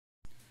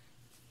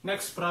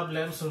Next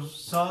problem, so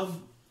solve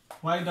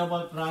y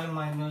double prime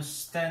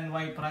minus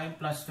 10y prime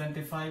plus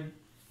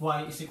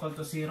 25y is equal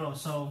to 0.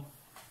 So,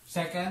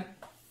 second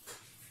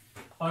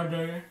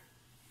order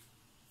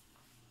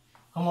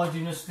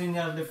homogeneous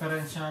linear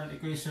differential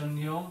equation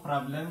yung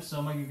problem. So,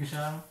 magiging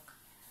siyang,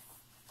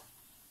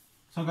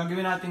 so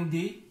gagawin natin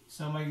d.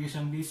 So, magiging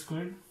siyang d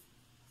squared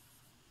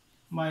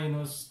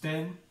minus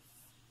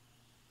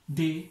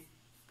 10d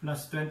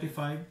plus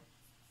 25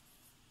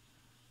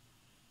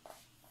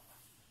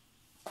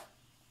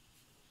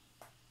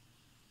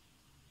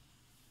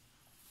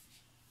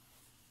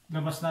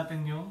 labas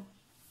natin yung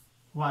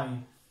y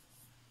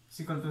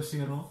is equal to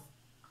 0.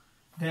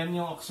 Then,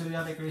 yung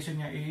auxiliary equation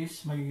niya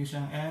is magiging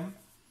siyang m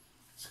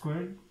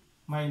squared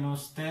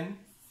minus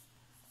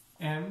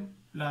 10m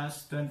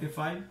plus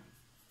 25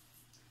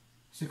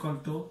 is equal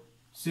to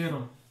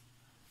 0.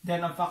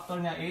 Then, ang factor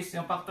niya is,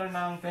 yung factor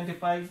ng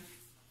 25,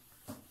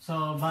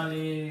 so,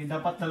 bali,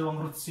 dapat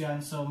dalawang roots yan.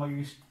 So,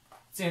 magiging,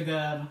 it's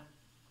either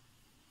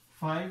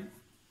 5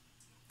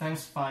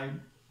 times 5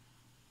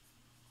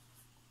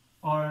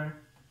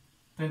 or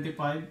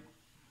 25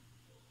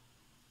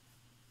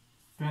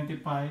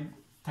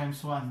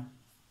 times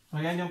 1. So,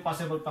 yan yung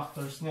possible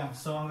factors niya.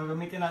 So, ang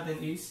gagamitin natin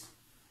is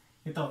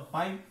ito,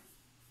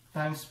 5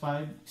 times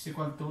 5 is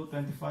equal to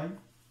 25.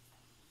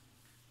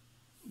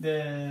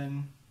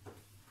 Then,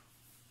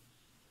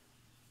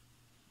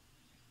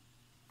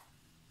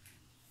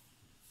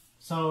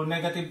 so,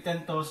 negative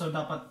 10 to. So,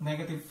 dapat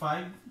negative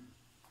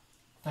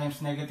 5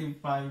 times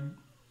negative 5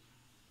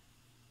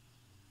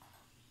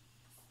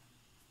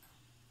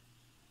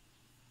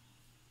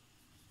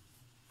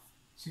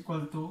 is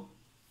equal to,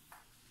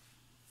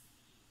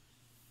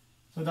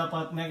 so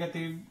dapat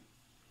negative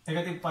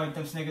 5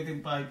 times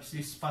negative 5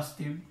 is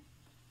positive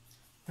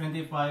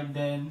 25,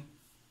 then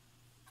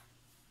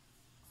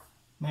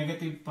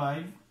negative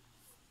 5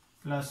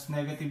 plus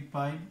negative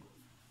 5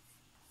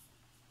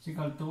 is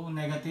equal to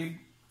negative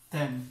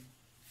 10.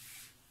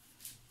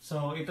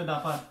 So ito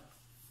dapat,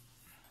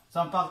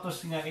 so ang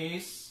factors niya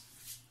is,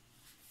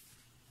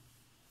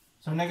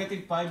 so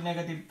negative 5,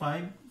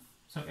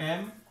 so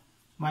m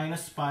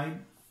minus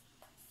 5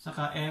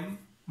 saka m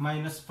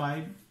minus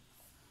 5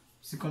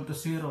 is equal to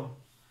 0.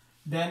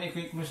 Then,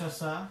 equate mo siya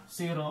sa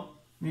 0.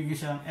 Bigay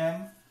siyang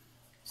m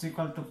is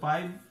equal to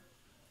 5.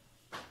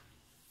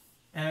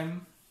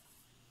 M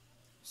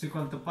is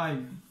equal to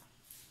 5.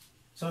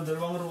 So,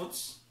 dalawang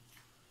roots.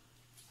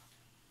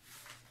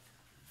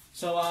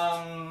 So,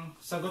 ang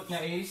sagot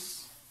niya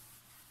is,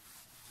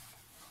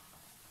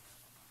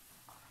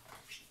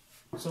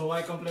 so,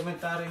 y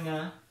complementary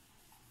niya,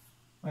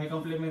 y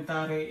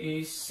complementary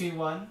is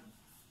C1.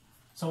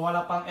 So,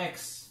 wala pang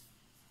x.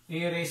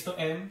 E raised to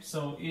m.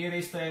 So, e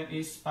raised to m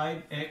is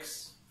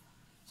 5x.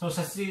 So,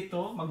 sa C2,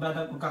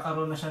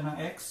 magkakaroon na siya ng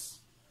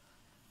x.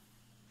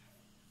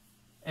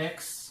 X.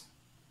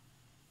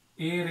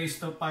 E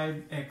raised to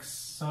 5x.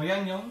 So,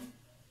 yan yung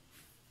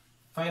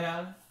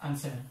final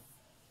answer.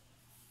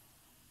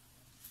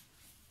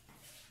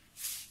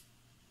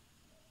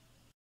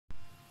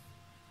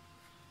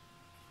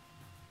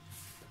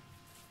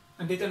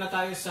 Andito na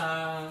tayo sa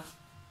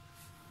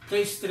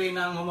case 3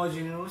 ng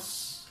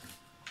homogeneous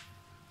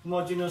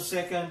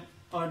second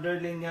order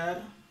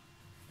linear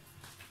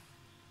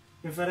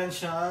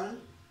differential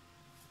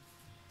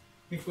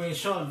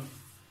equation.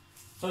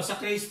 So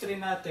sa case 3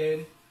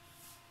 natin,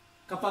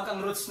 kapag ang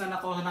roots na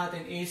nakuha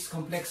natin is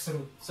complex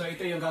root, so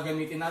ito yung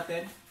gagamitin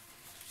natin.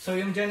 So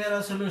yung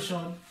general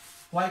solution,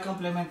 y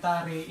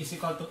complementary is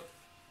equal to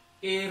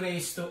a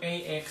raised to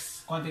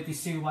ax quantity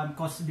c1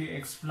 cos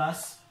bx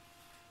plus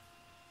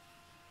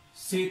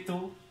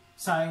c2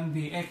 sin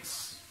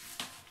bx.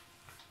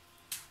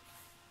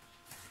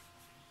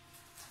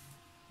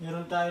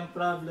 Meron tayong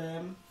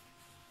problem.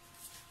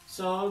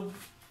 Solve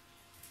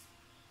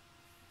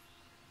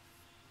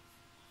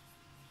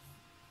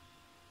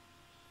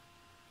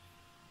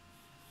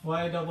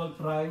y double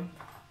prime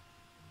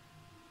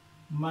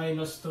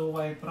minus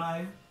 2y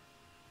prime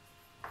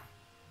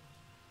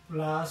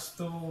plus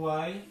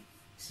 2y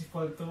is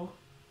equal to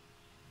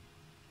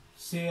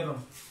 0.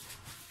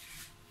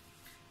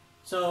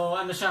 So,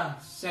 ano siya?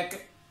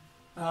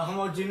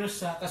 Homogeneous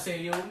siya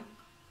kasi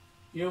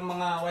yung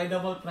mga y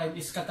double prime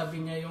is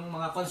katabi niya yung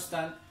mga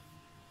constant.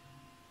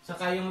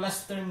 Saka yung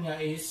last term niya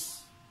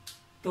is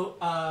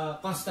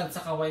constant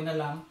saka y na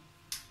lang.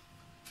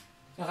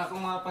 Saka kung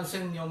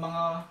mapapansin nyo,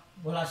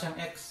 wala siyang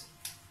x.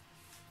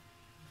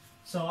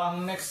 So,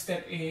 ang next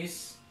step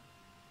is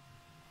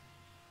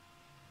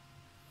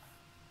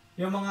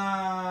yung mga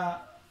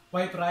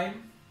y prime,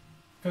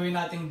 gawin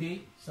nating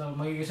d. So,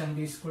 magiging siyang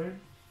d squared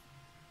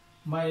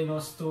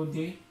minus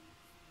 2d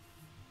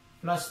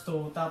plus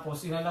 2,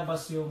 tapos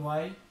ilalabas yung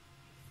y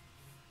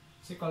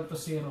is equal to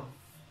 0.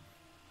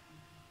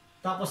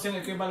 Tapos yung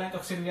equivalent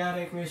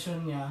auxiliary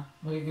equation niya,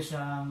 magiging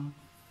siyang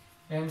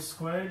m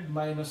squared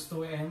minus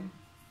 2m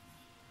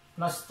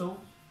plus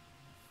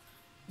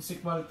 2 is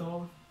equal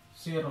to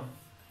 0.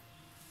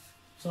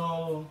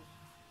 So,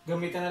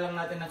 gamitan na lang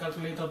natin ang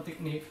calculator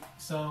technique.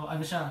 So,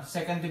 ano siya?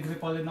 Second degree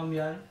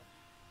polynomial.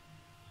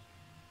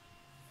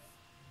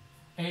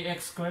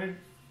 ax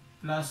squared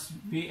plus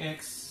bx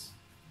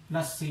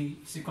plus c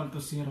is equal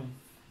to 0.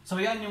 So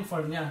yan yung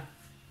form niya.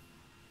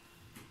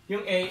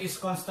 Yung a is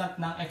constant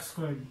ng x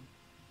squared.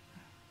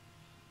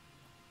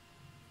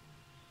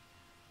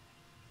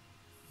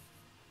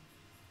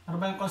 Ano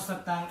ba yung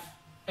constant ng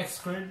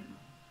x squared?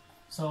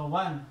 So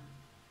 1.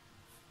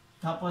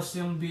 Tapos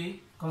yung b,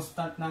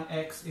 constant ng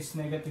x is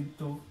negative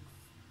 2.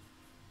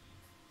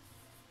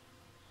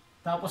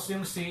 Tapos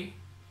yung c,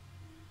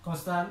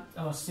 constant,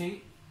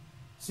 c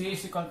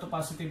is equal to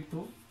positive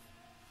 2.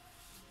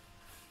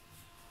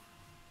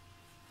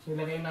 So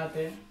ilagay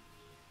natin,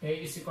 a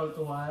is equal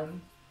to 1,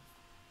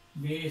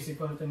 b is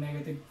equal to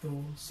negative 2,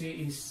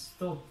 c is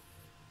 2.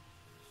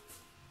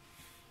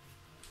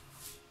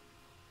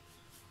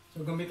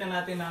 So gamitan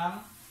natin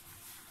ang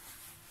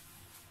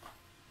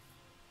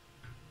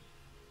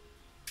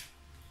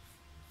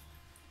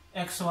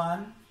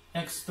x1,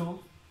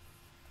 x2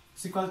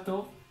 is equal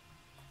to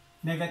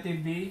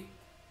negative b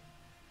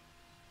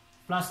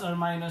plus or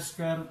minus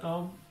square root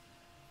of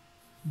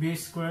b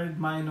squared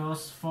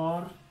minus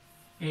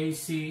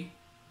 4ac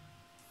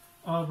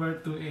over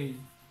 2a.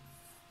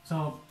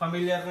 So,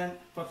 familiar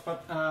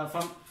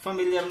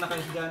na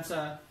kayo dyan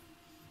sa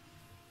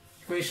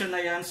equation na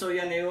yan. So,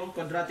 yan yung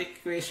quadratic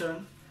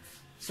equation.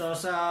 So,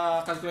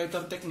 sa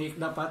calculator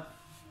technique, dapat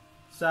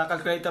sa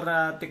calculator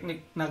na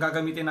technique na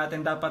gagamitin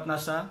natin, dapat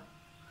nasa,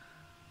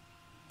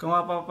 kung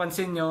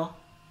mapapansin nyo,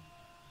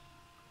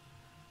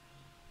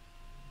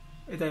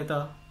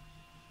 ito.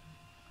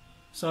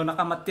 So,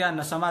 nakamat yan,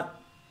 nasa mat.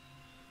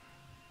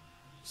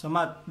 Sa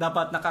mat,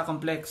 dapat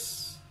naka-complex.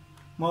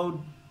 Mode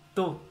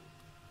 2.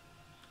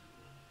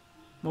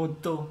 Mode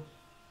 2.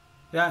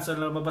 Yan, so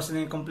lumabas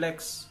na yung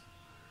complex.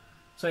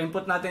 So,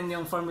 input natin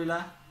yung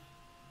formula.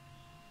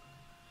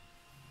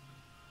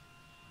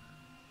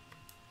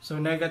 So,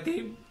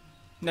 negative,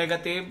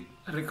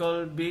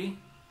 recall b,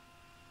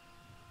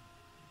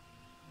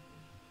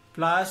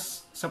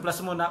 plus, sa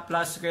plus muna,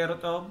 plus square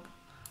root of,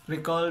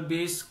 recall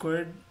b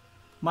squared,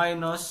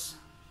 minus,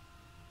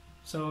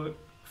 so,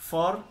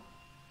 4,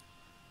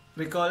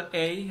 recall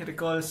a,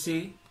 recall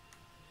c,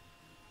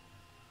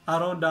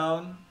 arrow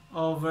down,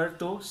 over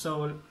 2,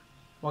 so,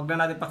 wag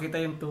na natin pakita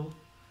yung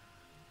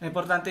 2.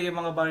 Importante yung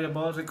mga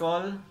variable,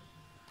 recall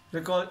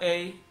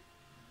a,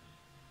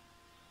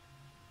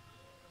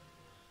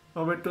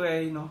 over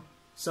 2a, no?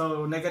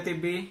 So, negative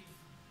b,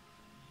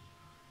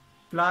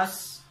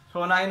 plus,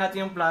 so, unahin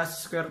natin yung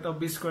plus, square root of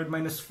b squared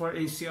minus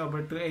 4ac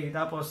over 2a.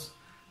 Tapos,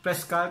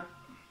 press calc.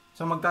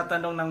 So,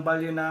 magtatanong ng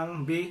value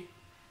ng b.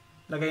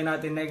 Lagay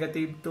natin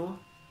negative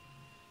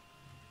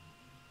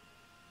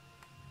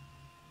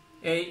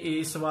 2. A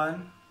is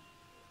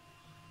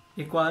 1.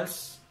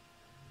 Equals.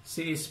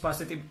 C is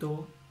positive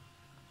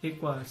 2.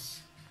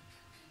 Equals.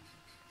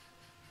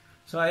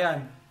 So,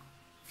 ayan.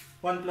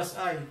 1 plus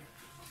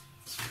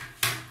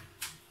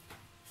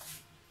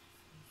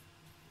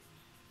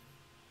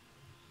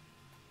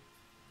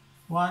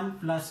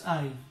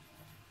I.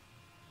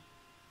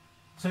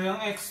 So, yung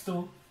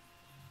x2,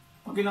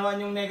 pag ginawa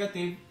yung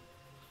negative,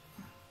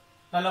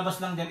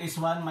 lalabas lang dyan is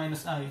 1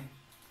 minus I.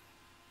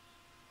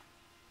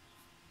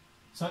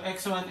 So,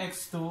 x1,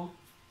 x2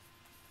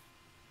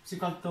 is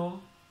equal to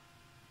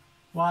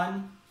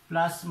 1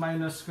 plus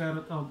minus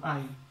square root of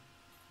I.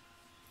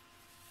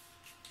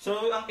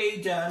 So, ang A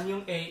dyan,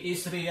 yung A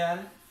is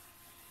real.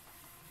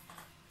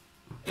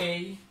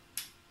 A.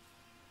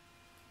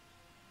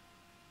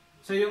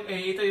 So, yung A,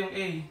 ito yung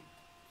A.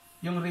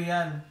 Yung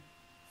real.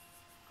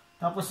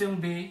 Tapos yung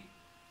B.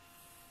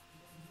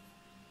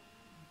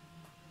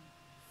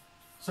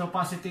 So,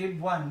 positive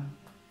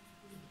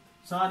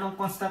 1. So, anong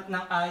constant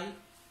ng I?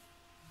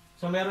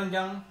 So, meron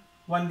diyang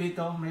 1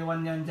 dito. May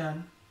 1 yan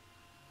dyan.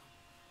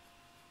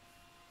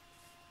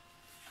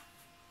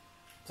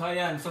 So,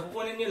 ayan. So,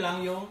 kukunin nyo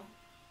lang yung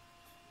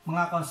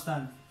mga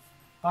constant.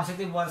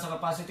 Positive 1 saka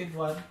positive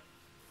 1.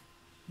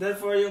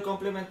 Therefore, yung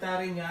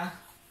complementary niya,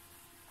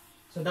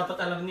 so,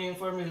 dapat alam niyo yung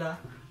formula.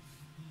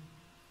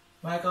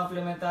 My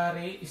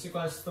complementary is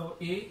equals to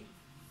E.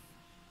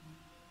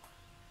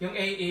 Yung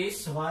A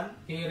is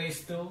 1. A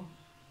raised to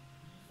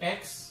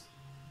X.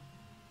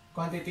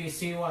 Quantity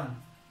C1.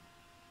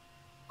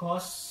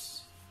 Cos.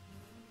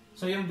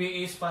 So, yung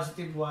B is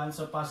positive 1.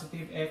 So,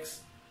 positive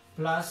X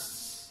plus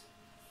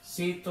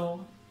C2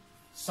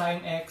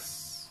 sin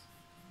X.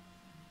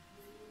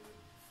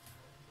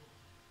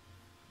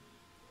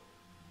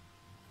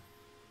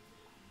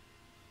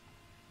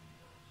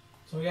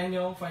 So, yan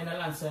yung final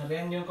answer.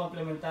 Yan yung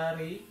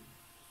complementary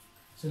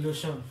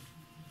solution.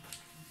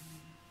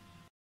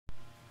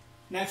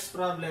 Next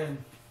problem.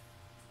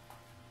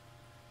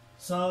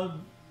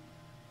 Solve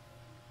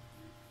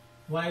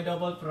y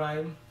double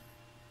prime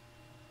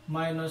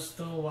minus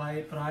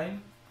 2y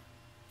prime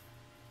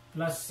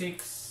plus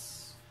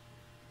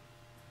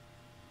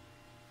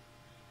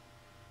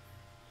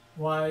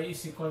 6y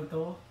is equal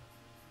to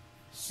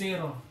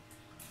 0.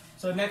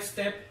 So, next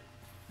step,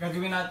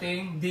 gagawin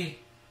natin d.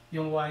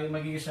 Yung y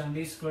magiging siyang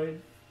d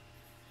squared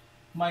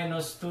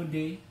minus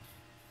 2d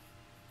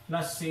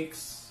plus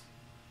 6.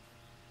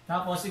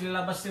 Tapos,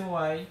 ilalabas yung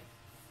y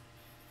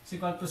is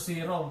equal to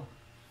 0.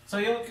 So,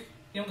 yung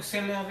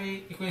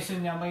auxiliary equation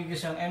niya,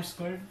 magiging siyang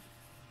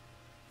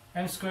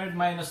m squared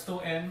minus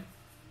 2m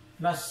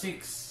plus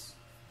 6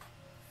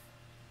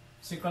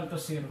 is equal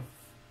to 0.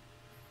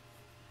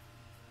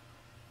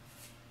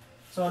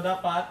 So,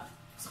 dapat,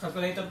 sa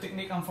calculator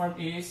technique, ang form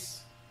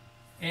is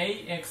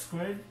ax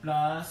squared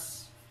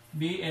plus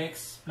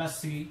bx plus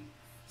c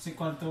is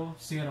equal to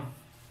 0.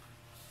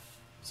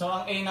 So,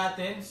 ang a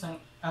natin,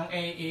 ang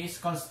a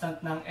is constant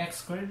ng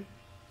x squared.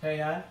 Kaya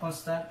yan,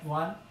 constant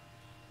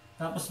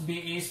 1. Tapos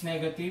b is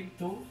negative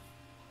 2.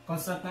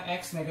 Constant ng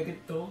x,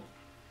 negative 2.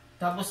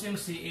 Tapos yung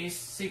c is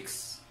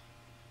 6.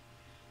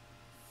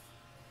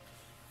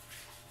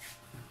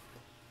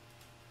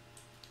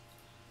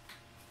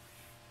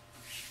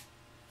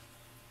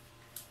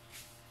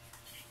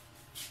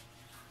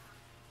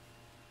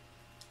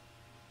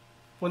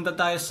 Punta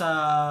tayo sa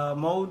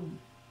mode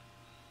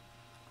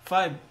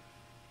 5.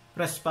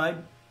 Press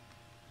 5.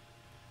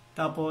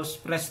 Tapos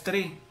press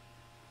 3.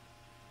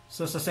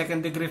 So sa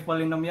second degree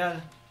polynomial.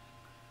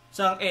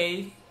 So ang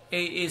a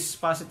is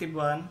positive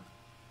 1.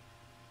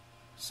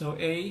 So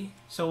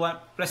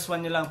press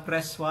 1 nyo lang,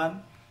 press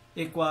 1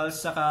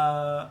 equals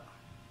saka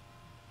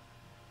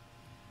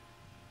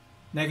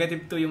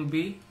negative 2 yung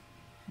b,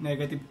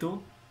 negative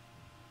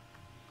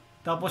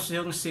 2. Tapos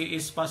yung c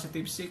is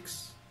positive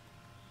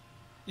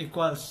 6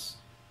 equals.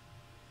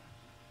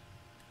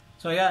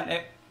 So yan,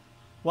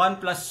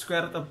 1 plus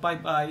square root of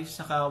 5i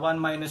saka 1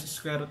 minus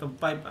square root of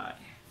 5i.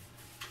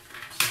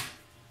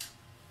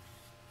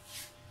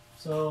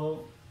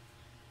 So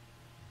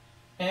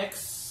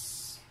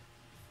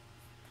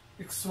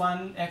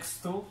x1,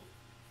 x2,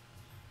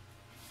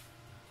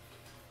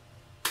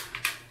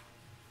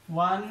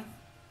 1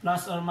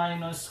 plus or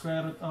minus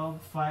square root of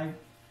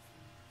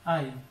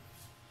 5i.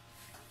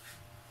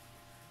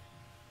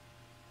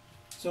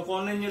 So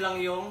kunin nyo lang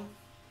yung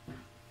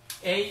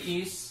a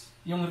is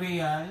yung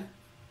real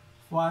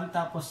 1,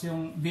 tapos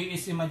yung b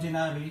is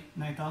imaginary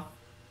na ito,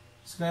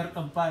 square root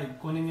of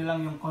 5. Kunin nyo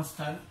lang yung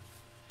constant.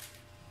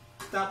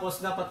 Tapos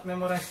dapat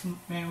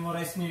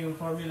memorize nyo yung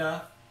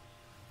formula.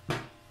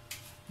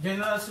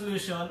 General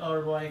solution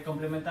or y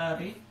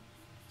complementary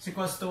is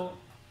equals to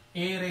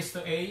a raised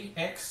to a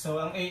x. So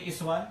ang a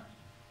is 1.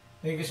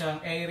 Bigyan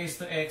siyang a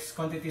raised to x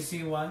quantity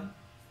c1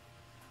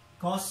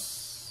 cos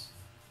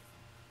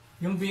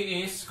yung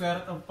b is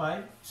square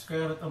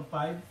root of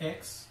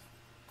 5x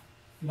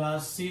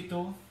plus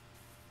c2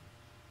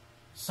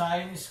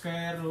 sin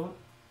square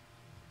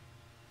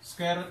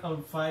root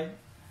of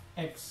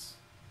 5x.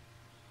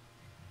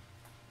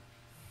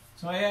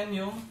 So ayan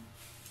yung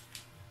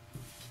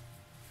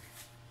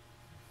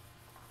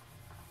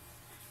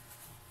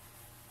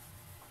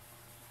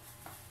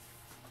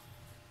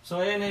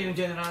na yung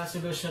general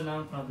solution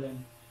ng problem.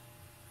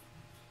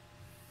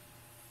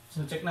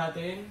 So check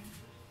natin.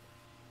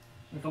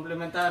 The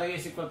complementary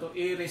is equal to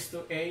e raised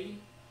to a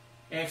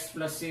x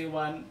plus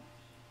c1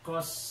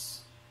 cos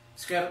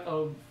square root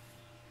of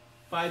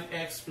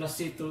 5x plus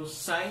c2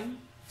 sin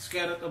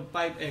square root of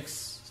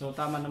 5x. So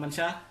tama naman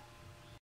siya.